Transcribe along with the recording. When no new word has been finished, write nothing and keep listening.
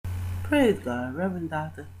Praise God. Reverend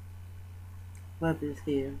Dr. Webb is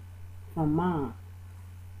here from Mom.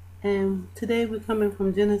 And today we're coming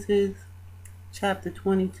from Genesis chapter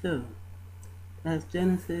 22. That's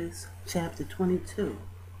Genesis chapter 22.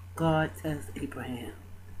 God tests Abraham.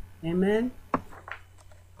 Amen.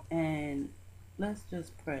 And let's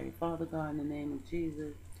just pray. Father God, in the name of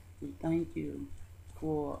Jesus, we thank you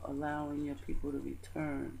for allowing your people to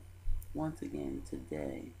return once again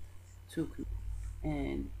today to,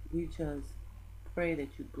 and we just pray that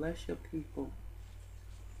you bless your people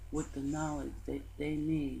with the knowledge that they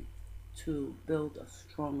need to build a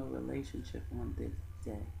stronger relationship on this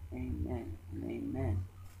day. Amen and amen.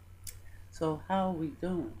 So how are we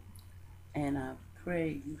doing? And I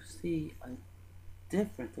pray you see a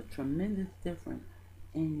difference, a tremendous difference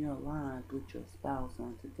in your lives with your spouse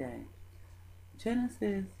on today.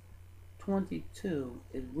 Genesis 22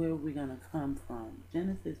 is where we're going to come from.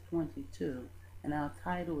 Genesis 22, and our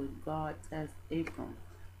title is God Tests Abram.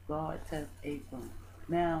 God Tests Abram.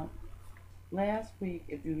 Now, last week,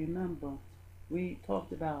 if you remember, we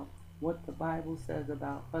talked about what the Bible says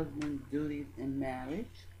about husband's duties in marriage.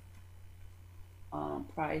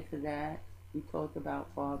 Prior to that, we talked about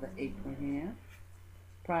Father Abraham.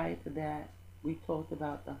 Prior to that, we talked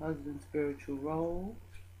about the husband's spiritual role.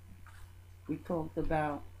 We talked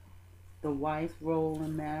about the wife's role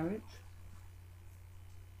in marriage.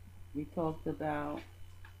 We talked about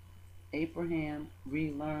Abraham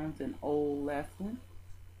relearns an old lesson.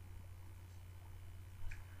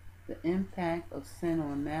 The impact of sin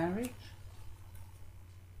on marriage.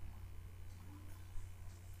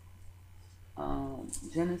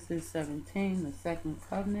 Genesis 17, the second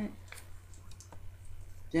covenant.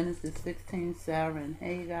 Genesis 16, Sarah and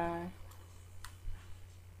Hagar.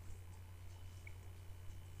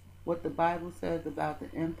 What the Bible says about the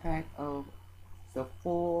impact of the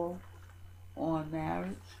fall on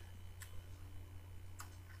marriage.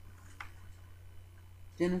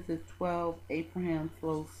 Genesis 12, Abraham's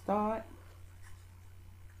slow start.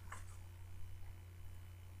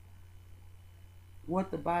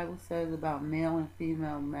 What the Bible says about male and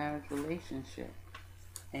female marriage relationship.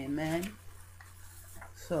 Amen.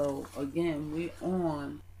 So again, we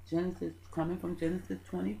on Genesis, coming from Genesis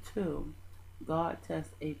 22. God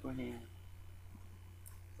tests Abraham.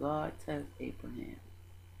 God tests Abraham.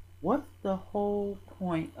 What's the whole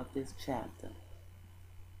point of this chapter?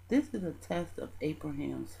 This is a test of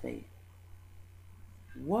Abraham's faith.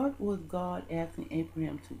 What was God asking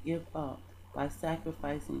Abraham to give up by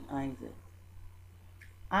sacrificing Isaac?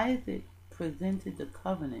 Isaac presented the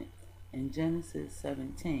covenant in Genesis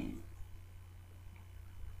 17.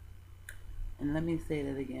 And let me say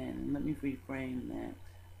that again, and let me reframe that.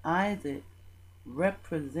 Isaac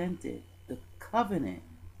represented the covenant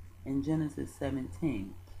in Genesis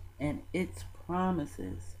 17 and its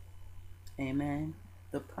promises. Amen.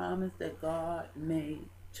 The promise that God made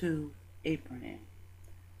to Abraham.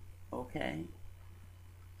 Okay?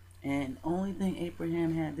 And only thing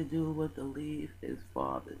Abraham had to do was to leave his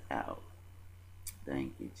father's house.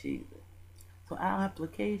 Thank you, Jesus. So our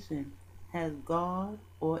application, has God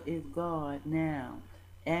or is God now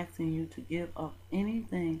asking you to give up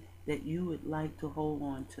anything that you would like to hold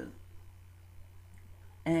on to?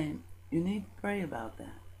 And you need to pray about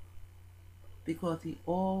that, because he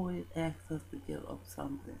always asks us to give up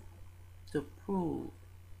something to prove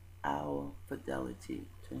our fidelity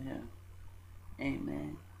to him.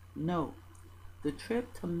 Amen. Note, the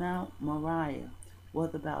trip to Mount Moriah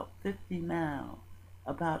was about 50 miles,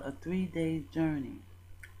 about a 3-day journey.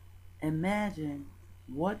 Imagine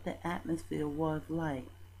what the atmosphere was like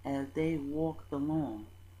as they walked along.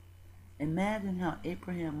 Imagine how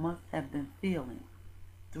Abraham must have been feeling.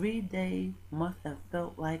 3 days must have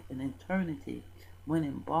felt like an eternity when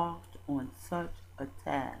embarked on such a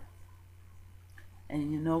task.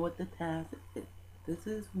 And you know what the task is? This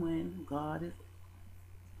is when God is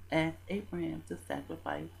asked Abraham to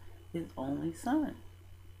sacrifice his only son.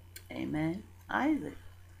 Amen. Isaac.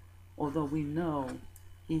 Although we know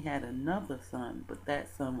he had another son, but that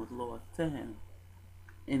son was lost to him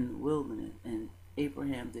in the wilderness, and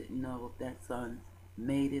Abraham didn't know if that son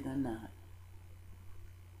made it or not.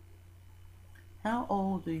 How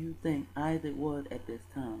old do you think Isaac was at this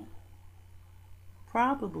time?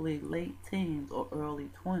 Probably late teens or early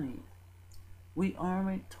 20s. We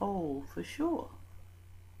aren't told for sure.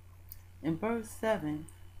 In verse 7,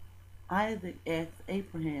 Isaac asks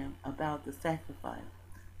Abraham about the sacrifice,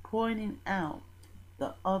 pointing out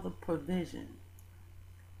the other provision.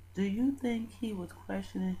 Do you think he was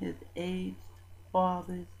questioning his aged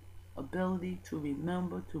father's ability to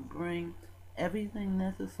remember to bring everything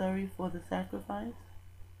necessary for the sacrifice?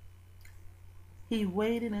 He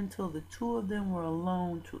waited until the two of them were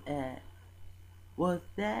alone to ask. Was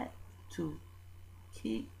that to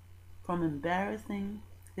keep from embarrassing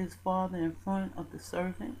his father in front of the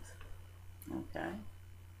servants? Okay.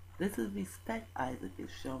 This is respect Isaac is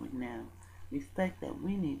showing now. Respect that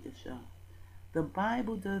we need to show. The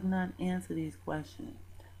Bible does not answer these questions.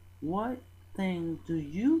 What things do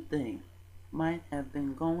you think might have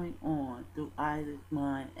been going on through Isaac's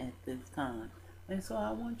mind at this time? And so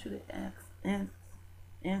I want you to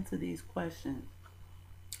answer these questions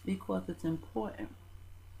because it's important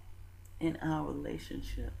in our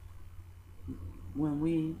relationship when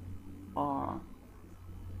we are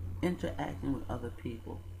interacting with other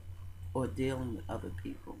people or dealing with other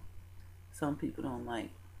people. Some people don't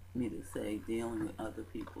like me to say dealing with other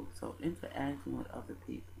people, so interacting with other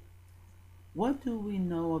people. What do we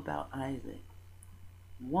know about Isaac?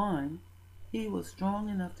 1. He was strong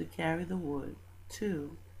enough to carry the wood.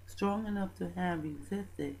 2. Strong enough to have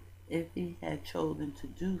resisted if he had chosen to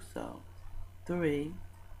do so. 3.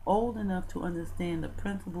 Old enough to understand the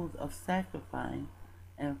principles of sacrifice.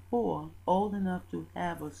 And 4. Old enough to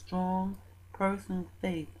have a strong personal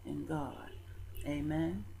faith in God.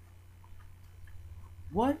 Amen.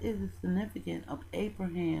 What is the significance of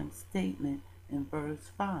Abraham's statement in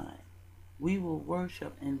verse 5? We will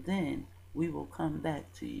worship and then we will come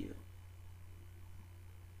back to you.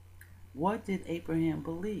 What did Abraham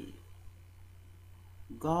believe?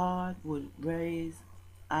 God would raise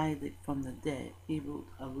Isaac from the dead. Hebrews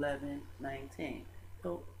 11:19.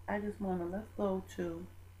 So I just want to, let's go to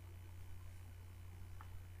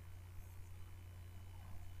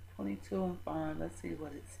 22 and 5. Let's see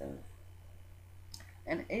what it says.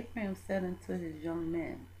 And Abraham said unto his young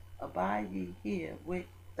men, Abide ye here with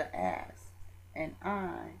the ass, and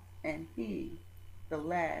I and he, the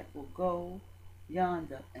lad, will go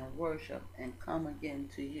yonder and worship and come again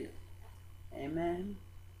to you. Amen.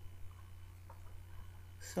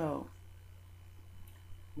 So,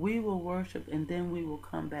 we will worship and then we will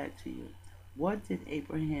come back to you. What did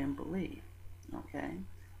Abraham believe? Okay.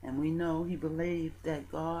 And we know he believed that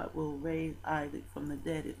God will raise Isaac from the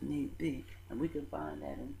dead if need be. And we can find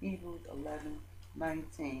that in Hebrews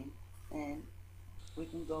 11:19. And we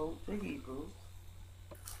can go to Hebrews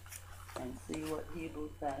and see what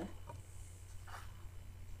Hebrews says.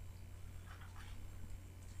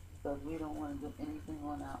 Because we don't want to do anything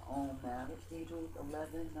on our own matter. Hebrews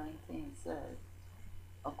 11:19 says,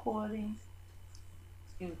 accounting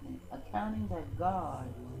that God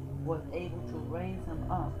was able to raise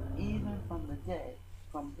him up even from the dead,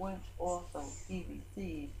 from which also he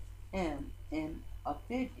received him in a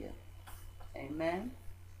figure. Amen.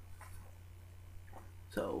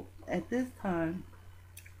 So at this time,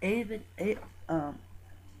 Abraham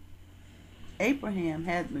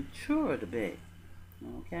had matured a bit.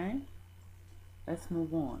 Okay, let's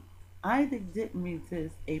move on. Isaac didn't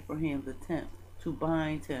resist Abraham's attempt to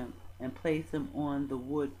bind him and place him on the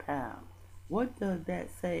wood pile. What does that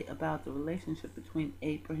say about the relationship between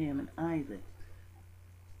Abraham and Isaac?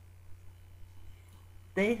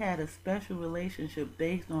 They had a special relationship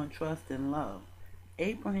based on trust and love.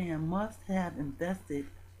 Abraham must have invested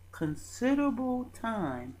considerable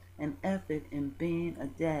time and effort in being a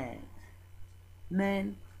dad.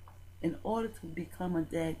 Men, in order to become a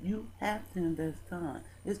dad, you have to invest time.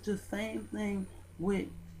 It's the same thing with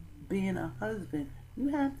being a husband. You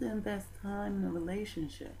have to invest time in a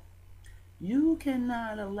relationship. You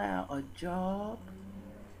cannot allow a job,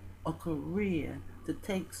 a career to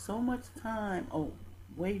take so much time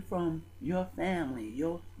away from your family,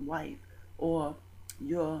 your wife, or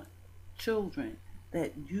your children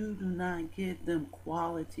that you do not give them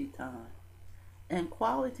quality time. And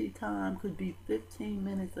quality time could be 15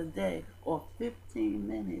 minutes a day or 15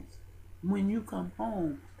 minutes when you come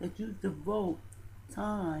home that you devote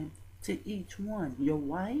time to each one. Your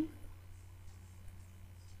wife,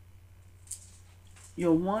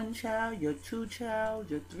 your one child, your two child,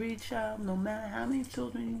 your three child, no matter how many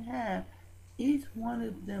children you have, each one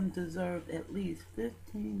of them deserves at least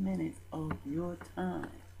 15 minutes of your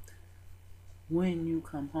time when you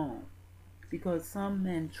come home. Because some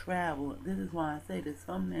men travel. This is why I say that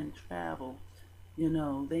some men travel. You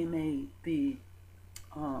know, they may be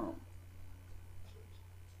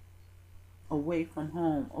away from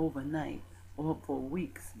home overnight or for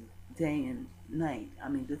weeks, day and night. I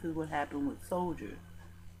mean, this is what happened with soldiers,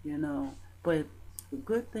 you know. But the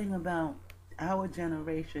good thing about our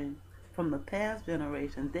generation, from the past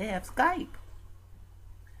generation, they have Skype.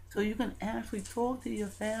 So you can actually talk to your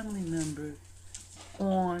family members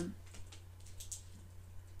on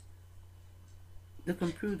the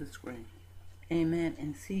computer screen. Amen.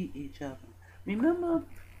 And see each other. Remember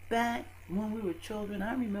back when we were children,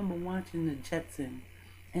 I remember watching the Jetsons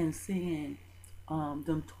and seeing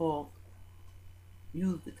them talk,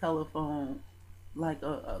 use the telephone like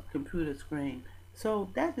a computer screen. So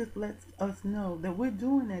that just lets us know that we're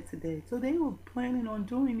doing that today. So they were planning on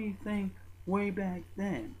doing these things way back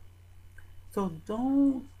then. So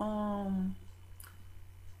don't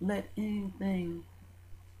let anything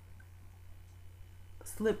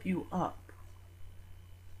slip you up.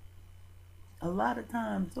 A lot of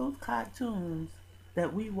times those cartoons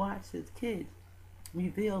that we watched as kids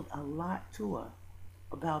revealed a lot to us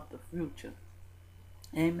about the future.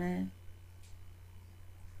 Amen.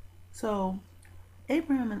 So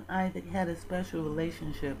Abraham and Isaac had a special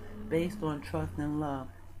relationship based on trust and love.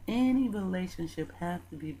 Any relationship has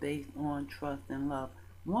to be based on trust and love.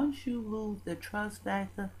 Once you lose the trust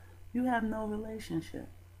factor, you have no relationship.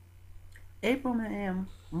 Abraham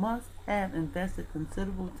must have invested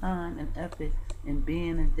considerable time and effort in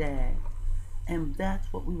being a dad. And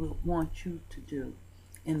that's what we would want you to do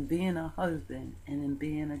in being a husband and in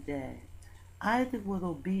being a dad. Isaac was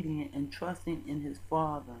obedient and trusting in his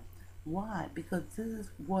father. Why? Because this is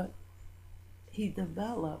what he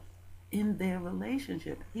developed in their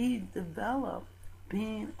relationship. He developed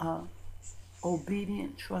being a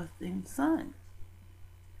obedient, trusting son.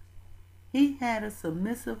 He had a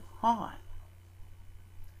submissive heart.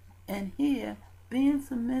 And here, being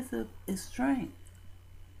submissive is strength,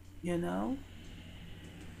 you know?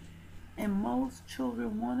 And most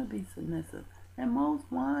children want to be submissive. And most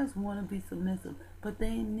wives want to be submissive. But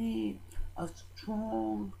they need a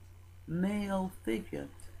strong male figure.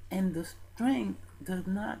 And the strength does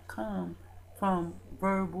not come from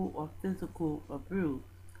verbal or physical abuse.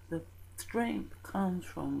 The strength comes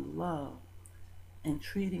from love and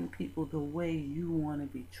treating people the way you want to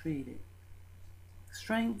be treated.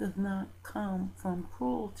 Strength does not come from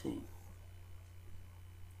cruelty.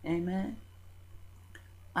 Amen.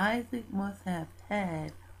 Isaac must have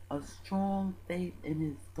had a strong faith in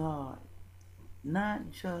his God, not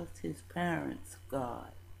just his parents'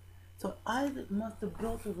 God. So Isaac must have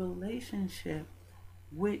built a relationship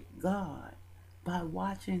with God by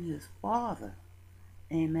watching his father.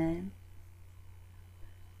 Amen.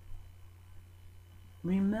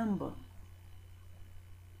 Remember,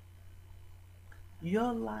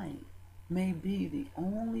 your life may be the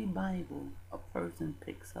only Bible a person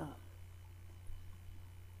picks up.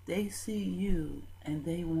 They see you and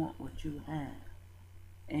they want what you have.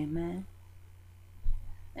 Amen.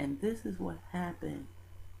 And this is what happened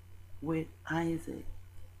with Isaac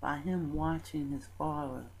by him watching his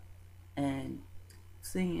father and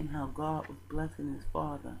seeing how God was blessing his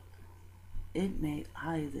father. It made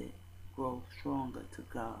Isaac grow stronger to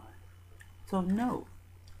God. So note,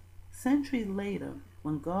 centuries later,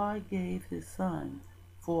 when God gave his son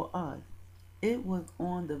for us, it was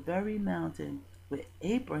on the very mountain where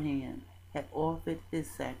Abraham had offered his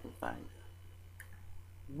sacrifice.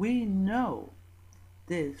 We know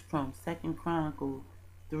this from 2 Chronicles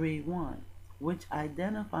 3:1, which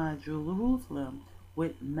identifies Jerusalem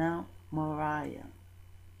with Mount Moriah.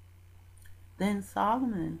 Then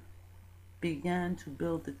Solomon began to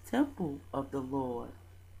build the temple of the Lord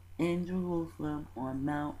in Jerusalem on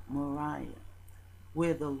Mount Moriah,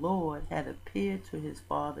 where the Lord had appeared to his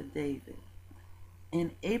father David.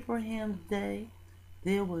 In Abraham's day,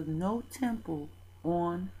 there was no temple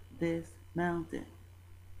on this mountain.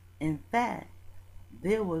 In fact,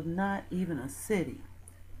 there was not even a city.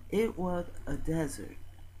 It was a desert,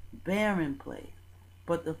 barren place.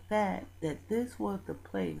 But the fact that this was the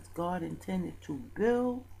place God intended to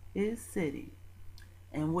build his city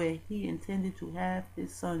and where he intended to have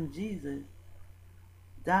his son Jesus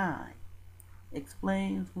die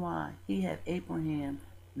explains why he had Abraham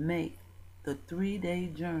make the 3-day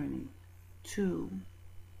journey to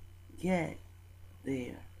get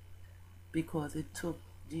there, because it took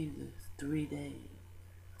Jesus 3 days.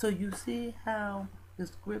 So you see how the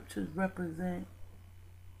scriptures represent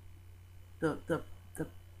the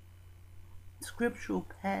scriptural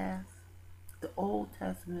past. The Old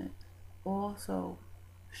Testament also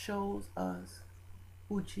shows us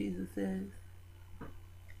who Jesus is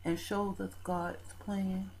and shows us God's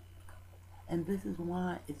plan. And this is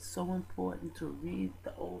why it's so important to read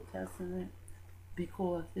the Old Testament,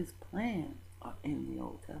 because his plans are in the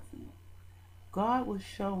Old Testament. God was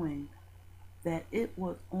showing that it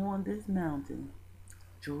was on this mountain,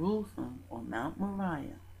 Jerusalem or Mount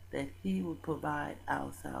Moriah, that he would provide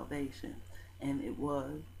our salvation. And it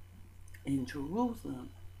was in Jerusalem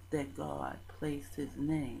that God placed his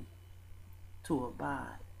name to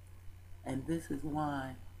abide. And this is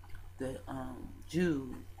why the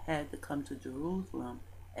Jews had to come to Jerusalem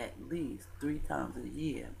at least 3 times a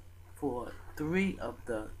year for 3 of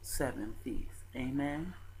the 7 feasts.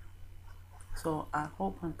 Amen. So I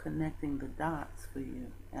hope I'm connecting the dots for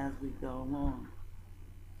you as we go along.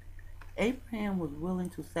 Abraham was willing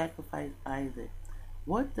to sacrifice Isaac.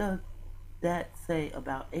 What does that say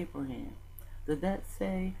about Abraham? Does that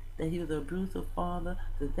say that he was an abusive father?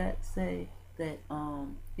 Does that say that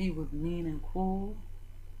he was mean and cruel?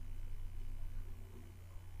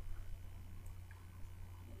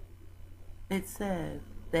 It says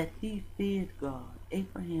that he feared God.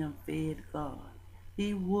 Abraham feared God.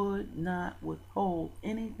 He would not withhold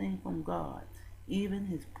anything from God, even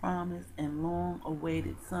his promised and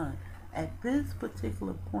long-awaited son. At this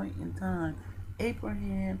particular point in time,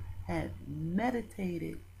 Abraham had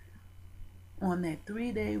meditated on that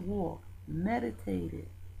 3-day walk, meditated,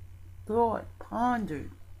 thought,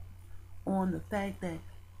 pondered on the fact that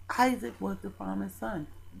Isaac was the promised son.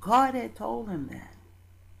 God had told him that.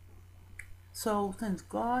 So since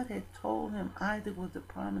God had told him Isaac was the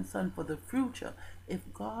promised son for the future, if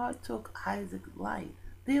God took Isaac's life,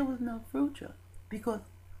 there was no future because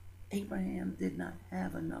Abraham did not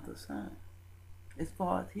have another son. As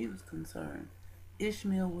far as he was concerned,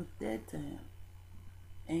 Ishmael was dead to him.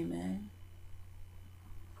 Amen.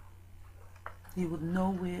 He was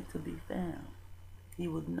nowhere to be found. He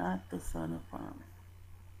was not the son of promise.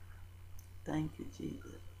 Thank you,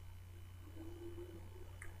 Jesus.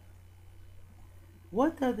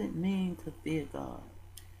 What does it mean to fear God?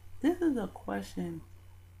 This is a question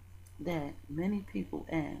that many people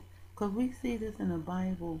ask because we see this in the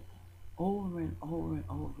Bible over and over and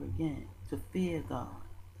over again, to fear God.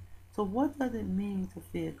 So what does it mean to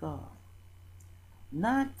fear God?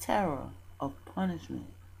 Not terror of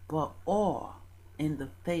punishment, but awe in the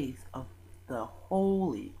face of the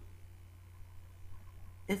holy.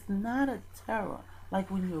 It's not a terror like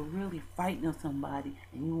when you're really frightened of somebody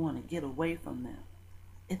and you want to get away from them.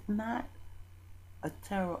 It's not a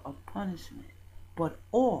terror of punishment, but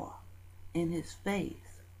awe in his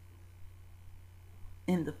face,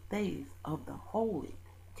 in the face of the holy.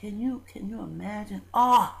 Can you imagine?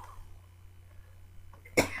 I'm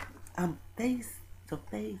face to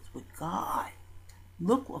face with God.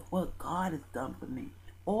 Look at what God has done for me.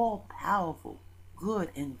 All powerful, good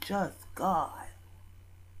and just God.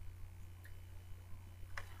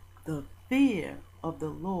 The fear of the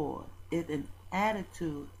Lord is an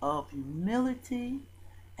attitude of humility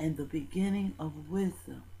and the beginning of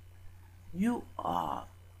wisdom. You are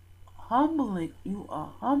humbling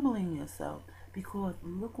yourself because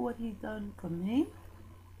look what he done for me.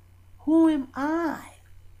 Who am I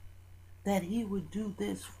that he would do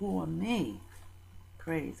this for me?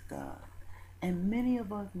 Praise God. And many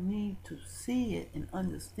of us need to see it and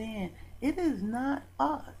understand it is not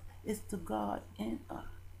us, it's the God in us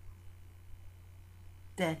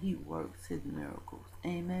that he works his miracles.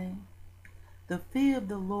 Amen. The fear of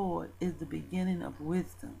the Lord is the beginning of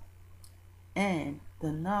wisdom, and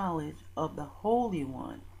the knowledge of the Holy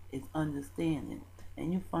One is understanding.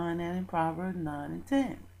 And you find that in Proverbs 9 and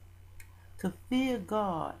 10. To fear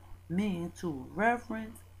God means to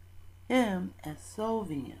reverence him as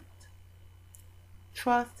sovereign,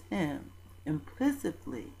 trust him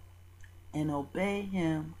implicitly, and obey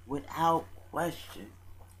him without question.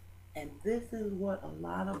 And this is what a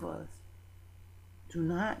lot of us do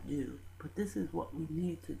not do, but this is what we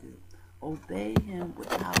need to do. Obey him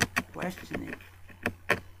without questioning.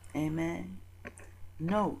 Amen.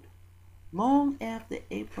 Note, long after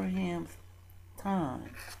Abraham's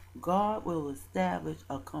time, God will establish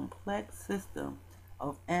a complex system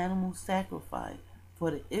of animal sacrifice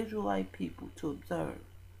for the Israelite people to observe.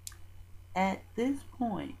 At this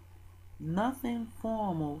point, nothing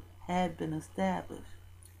formal had been established,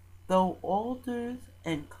 though altars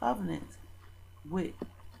and covenants with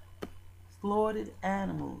slaughtered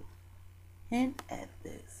animals hint at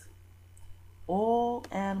this. All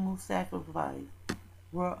animal sacrifices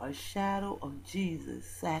were a shadow of Jesus'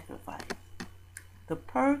 sacrifice, the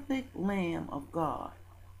perfect Lamb of God,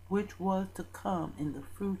 which was to come in the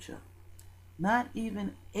future. Not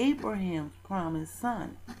even Abraham's promised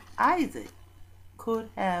son, Isaac, could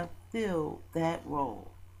have filled that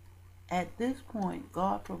role. At this point,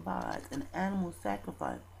 God provides an animal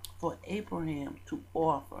sacrifice for Abraham to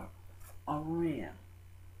offer, a ram.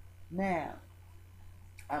 Now,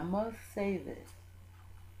 I must say this.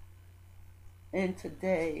 In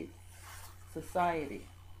today's society,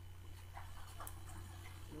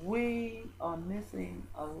 we are missing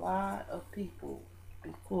a lot of people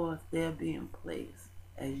because they're being placed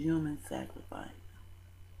as human sacrifice.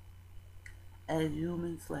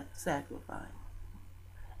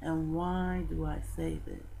 And why do I say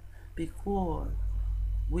this? Because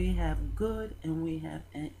We have good and we have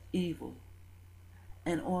evil.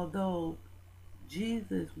 And although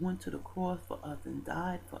Jesus went to the cross for us and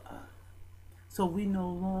died for us, so we no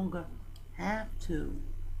longer have to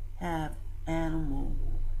have animal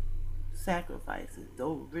sacrifices,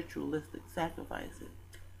 those ritualistic sacrifices.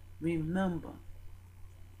 Remember,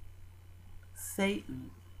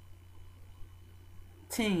 Satan,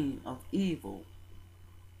 team of evil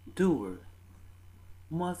doers,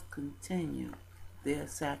 must continue their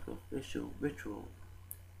sacrificial rituals,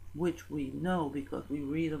 which we know because we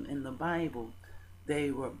read them in the Bible.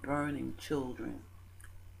 They were burning children.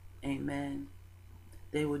 Amen.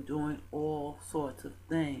 They were doing all sorts of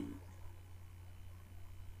things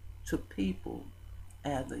to people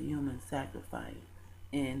as a human sacrifice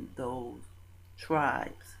in those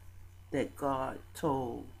tribes that God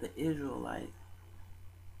told the Israelites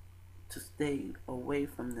to stay away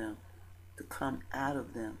from them, to come out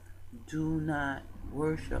of them. Do not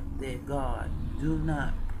worship their God. Do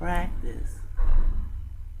not practice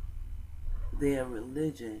their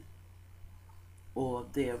religion or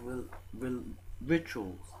their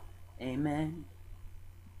rituals. Amen.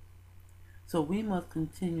 So we must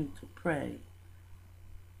continue to pray,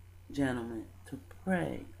 gentlemen, to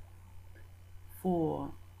pray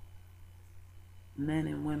for men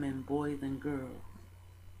and women, boys and girls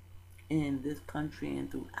in this country and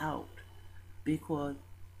throughout, because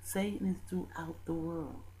Satan is throughout the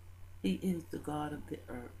world. He is the God of the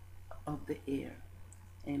earth, of the air.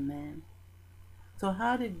 Amen. So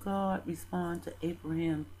how did God respond to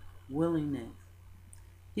Abraham's willingness?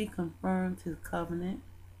 He confirmed his covenant.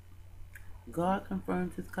 God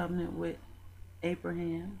confirmed his covenant with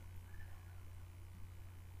Abraham.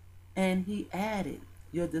 And he added,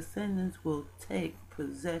 your descendants will take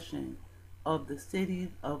possession of the cities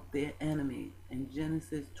of their enemies in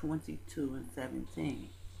Genesis 22:17.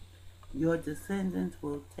 Your descendants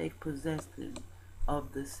will take possession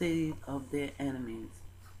of the cities of their enemies.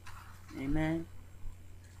 Amen.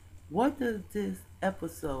 What does this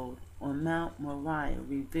episode on Mount Moriah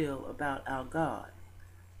reveal about our God?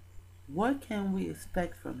 What can we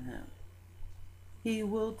expect from him? He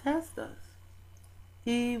will test us.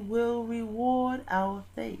 He will reward our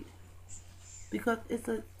faith, because it's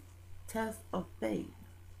a test of faith.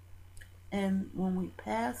 And when we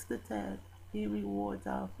pass the test, he rewards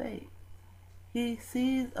our faith. He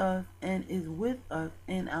sees us and is with us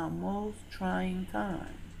in our most trying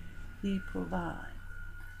time. He provides.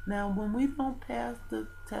 Now, when we don't pass the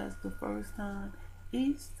test the first time,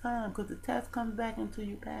 each time, because the test comes back until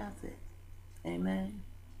you pass it. Amen.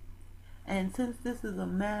 And since this is a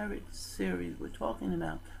marriage series we're talking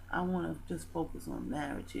about, I want to just focus on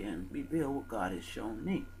marriage here and reveal what God has shown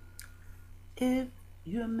me. If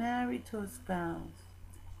you're married to a spouse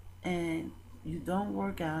and you don't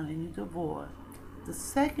work out and you divorce, the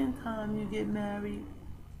second time you get married,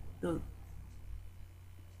 the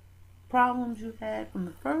problems you had from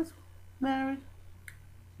the first marriage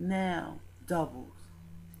now doubles,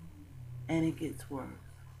 and it gets worse.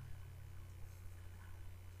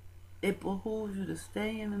 It behooves you to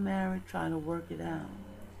stay in the marriage, try to work it out,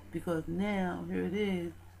 because now here it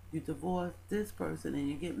is, you divorce this person and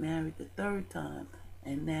you get married the third time,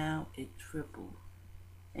 and now it triples.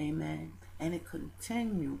 Amen. And it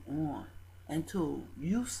continues on until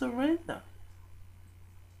you surrender,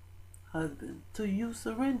 husband, till you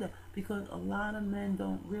surrender, because a lot of men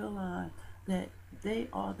don't realize that they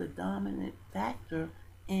are the dominant factor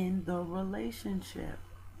in the relationship.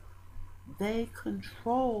 They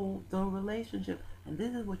control the relationship. And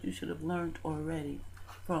this is what you should have learned already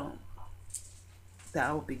from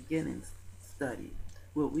our beginning study,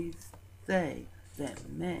 where we say that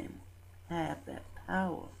men have that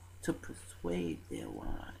power to persuade their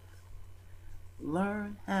wives.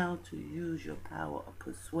 Learn how to use your power of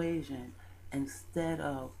persuasion instead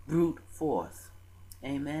of brute force.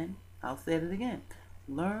 Amen. I'll say it again.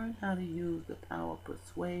 Learn how to use the power of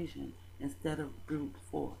persuasion instead of brute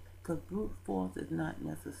force. Because brute force is not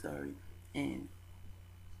necessary in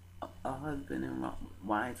a husband and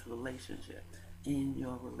wife's relationship, in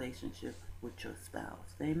your relationship with your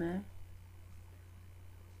spouse. Amen.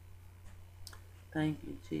 Thank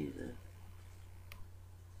you, Jesus.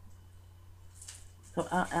 So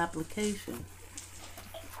our application.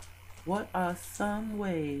 What are some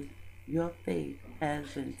ways your faith has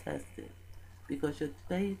been tested? Because your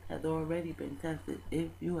faith has already been tested. If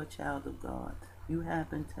you are a child of God, you have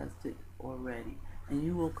been tested already. And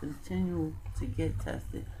you will continue to get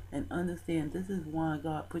tested. And understand, this is why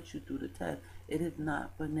God puts you through the test. It is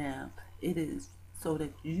not for now. It is so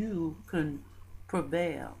that you can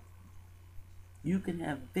prevail. You can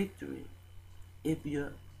have victory. If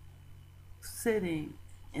you're sitting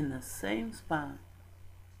in the same spot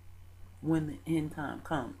when the end time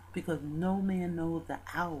comes, because no man knows the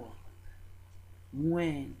hour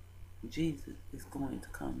when Jesus is going to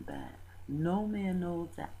come back. No man knows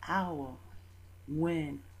the hour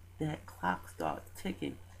when that clock starts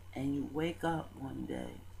ticking and you wake up one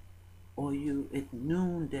day, or it's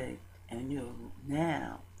noonday and you're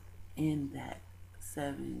now in that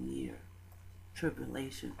 7-year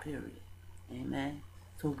tribulation period. Amen.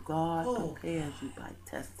 So God prepares you by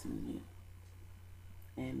testing you.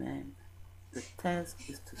 Amen. The test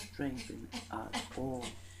is to strengthen us all.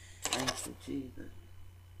 Thank you, Jesus.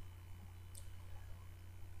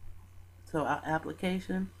 So our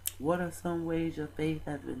application: what are some ways your faith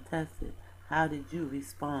has been tested? How did you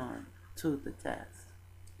respond to the test?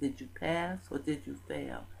 Did you pass or did you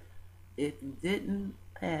fail? If you didn't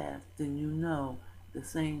pass, then you know the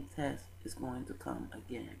same test is going to come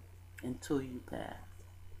again until you pass.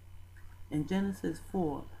 In Genesis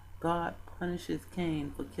 4, God punishes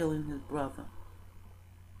Cain for killing his brother.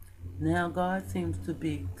 Now God seems to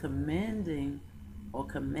be commanding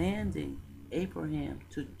Abraham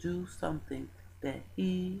to do something that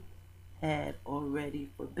he had already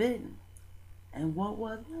forbidden. And what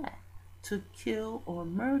was that? To kill or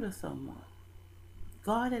murder someone.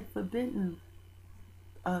 God had forbidden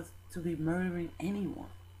us to be murdering anyone.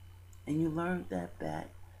 And you learned that back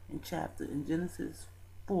in Genesis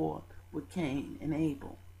 4 with Cain and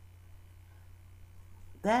Abel.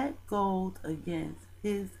 That goes against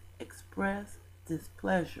his express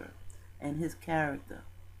displeasure and his character.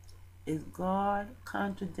 Is God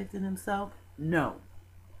contradicting himself? No.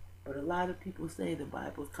 But a lot of people say the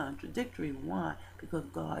Bible is contradictory. Why? Because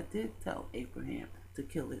God did tell Abraham to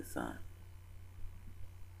kill his son.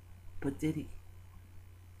 But did he?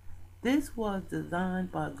 This was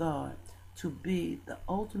designed by God to be the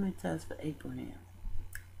ultimate test for Abraham.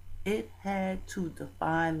 It had to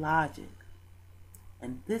defy logic.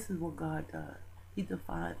 And this is what God does. He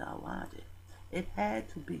defies our logic. It had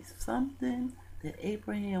to be something that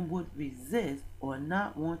Abraham would resist or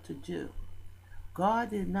not want to do. God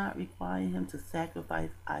did not require him to sacrifice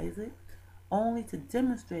Isaac, only to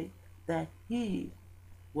demonstrate that he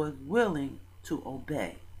was willing to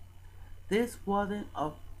obey. This wasn't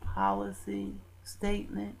a policy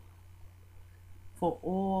statement for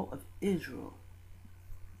all of Israel.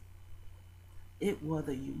 It was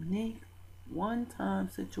a unique, one-time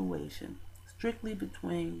situation strictly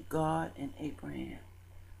between God and Abraham.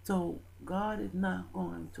 So God is not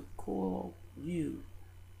going to call you,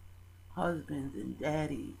 husbands and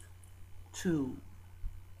daddies, to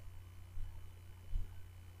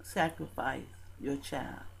sacrifice your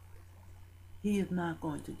child. He is not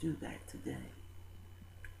going to do that today.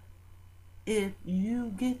 If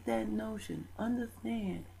you get that notion,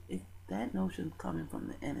 understand that notion is coming from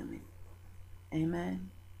the enemy.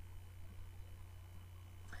 Amen.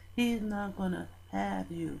 He is not going to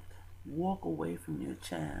have you walk away from your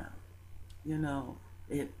child. You know,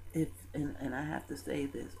 and I have to say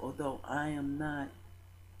this, although I am not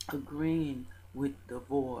agreeing with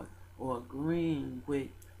divorce or agreeing with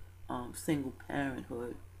single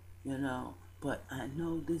parenthood, you know, but I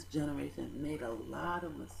know this generation made a lot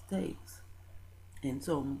of mistakes. And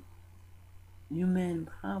so you men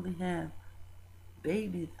probably have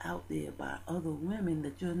babies out there by other women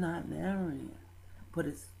that you're not marrying, but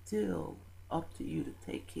it's still up to you to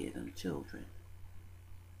take care of them children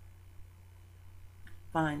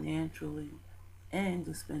financially and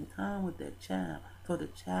to spend time with that child so the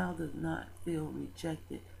child does not feel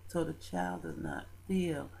rejected, so the child does not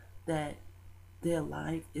feel that their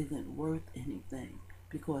life isn't worth anything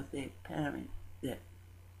because their parent, their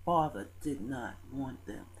father did not want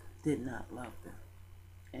them, did not love them.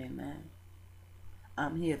 Amen.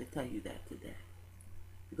 I'm here to tell you that today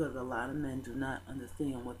because a lot of men do not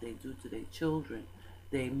understand what they do to their children.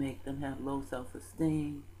 They make them have low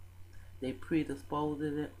self-esteem. They predispose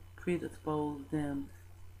them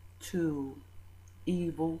to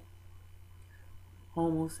evil,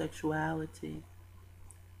 homosexuality,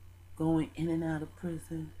 going in and out of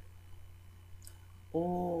prison,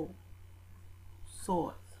 all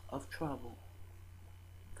sorts of trouble.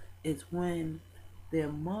 It's when their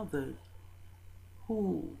mothers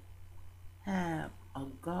who have a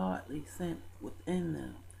godly sense within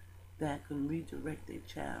them that can redirect their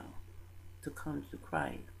child to come to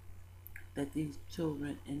Christ, that these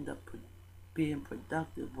children end up being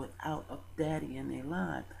productive without a daddy in their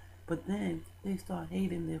life. But then they start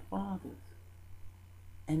hating their fathers.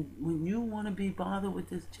 And when you want to be bothered with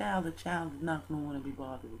this child, the child is not going to want to be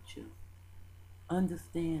bothered with you.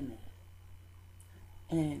 Understand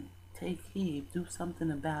that. And take heed. Do something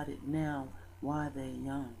about it now while they're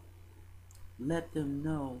young. let them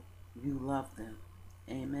know you love them.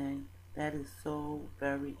 Amen. That is so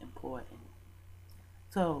very important.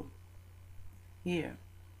 So, here,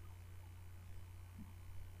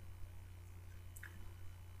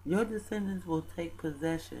 your descendants will take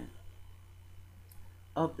possession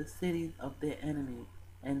of the cities of their enemies,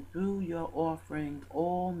 and through your offerings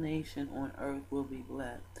all nations on earth will be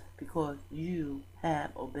blessed, because you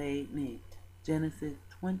have obeyed me. Genesis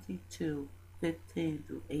 22:15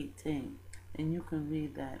 through 18. And you can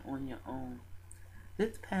read that on your own.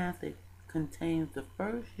 This passage contains the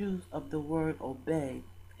first use of the word obey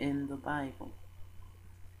in the Bible.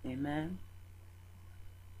 Amen.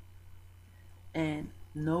 And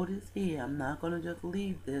notice here, I'm not going to just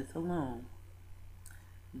leave this alone.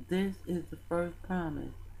 This is the first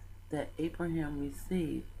promise that Abraham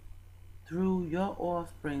received. Through your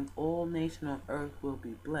offspring, all nations on earth will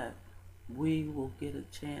be blessed. We will get a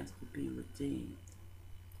chance to be redeemed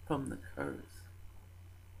from the curse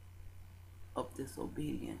of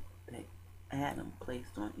disobedience that Adam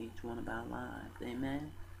placed on each one of our lives.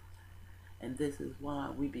 Amen. And this is why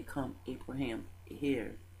we become Abraham's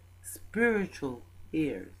heirs, spiritual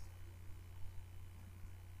heirs.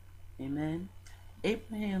 Amen.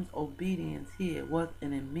 Abraham's obedience here was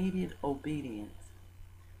an immediate obedience.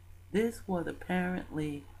 This was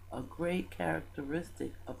apparently a great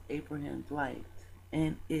characteristic of Abraham's life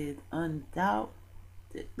and is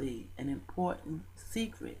undoubtedly an important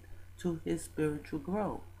secret to his spiritual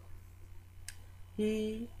growth.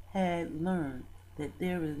 He had learned that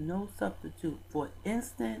there is no substitute for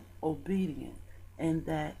instant obedience and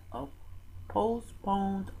that a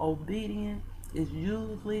postponed obedience is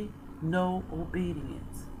usually no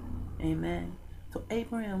obedience. Amen. So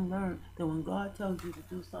Abraham learned that when God tells you to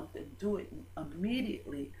do something, do it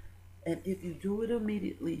immediately. And if you do it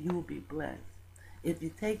immediately, you will be blessed. If you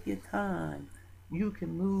take your time, you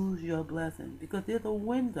can lose your blessing because there's a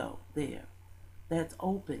window there that's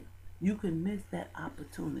open. You can miss that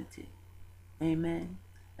opportunity. Amen.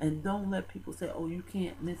 And don't let people say, oh, you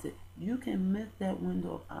can't miss it. You can miss that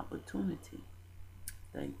window of opportunity.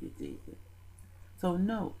 Thank you, Jesus. So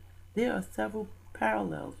note, there are several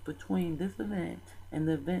parallels between this event and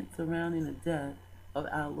the event surrounding the death of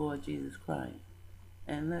our Lord Jesus Christ.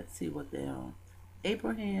 And let's see what they are.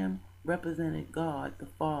 Abraham represented God the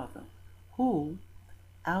Father, who,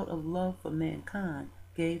 out of love for mankind,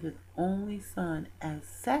 gave his only son as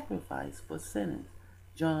sacrifice for sinners.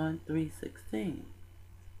 John 3:16.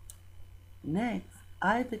 Next,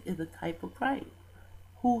 Isaac is a type of Christ,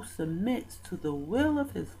 who submits to the will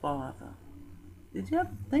of his Father. Did you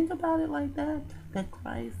ever think about it like that? That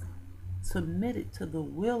Christ submitted to the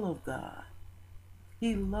will of God.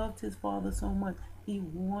 He loved his Father so much, he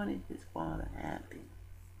wanted his Father happy.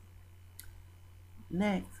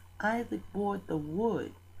 Next, Isaac bore the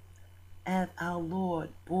wood as our Lord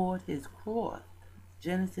bore his cross.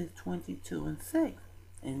 Genesis 22:6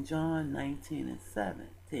 and John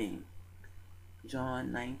 19:17.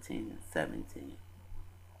 John 19:17.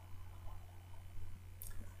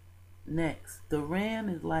 Next, the ram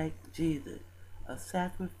is like Jesus, a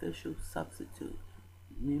sacrificial substitute.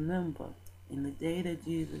 Remember, in the day that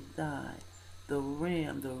Jesus died, the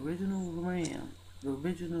original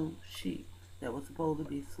sheep that was supposed to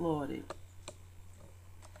be slaughtered,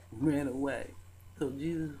 ran away. So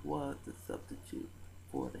Jesus was the substitute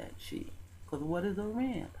for that sheep. Because what is a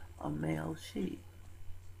ram? A male sheep.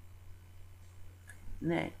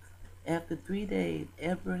 Next, after 3 days,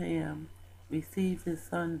 Abraham receives his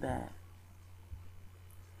son back.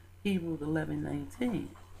 Hebrews 11:19.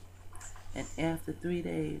 And after 3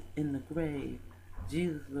 days in the grave,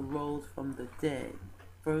 Jesus arose from the dead.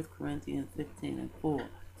 1 Corinthians 15:4.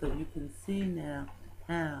 So you can see now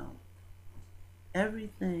how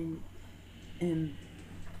everything in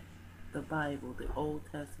the Bible, the Old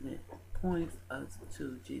Testament, points us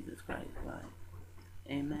to Jesus Christ's life.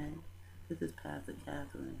 Amen. This is Pastor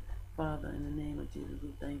Catherine. Father, in the name of Jesus,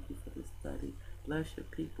 we thank you for this study. Bless your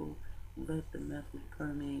people. Let the message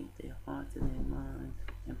permeate their hearts and their minds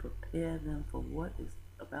and prepare them for what is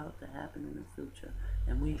about to happen in the future.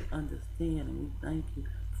 And we understand and we thank you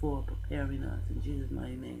for preparing us. In Jesus'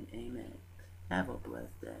 mighty name, amen. Have a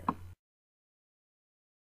blessed day.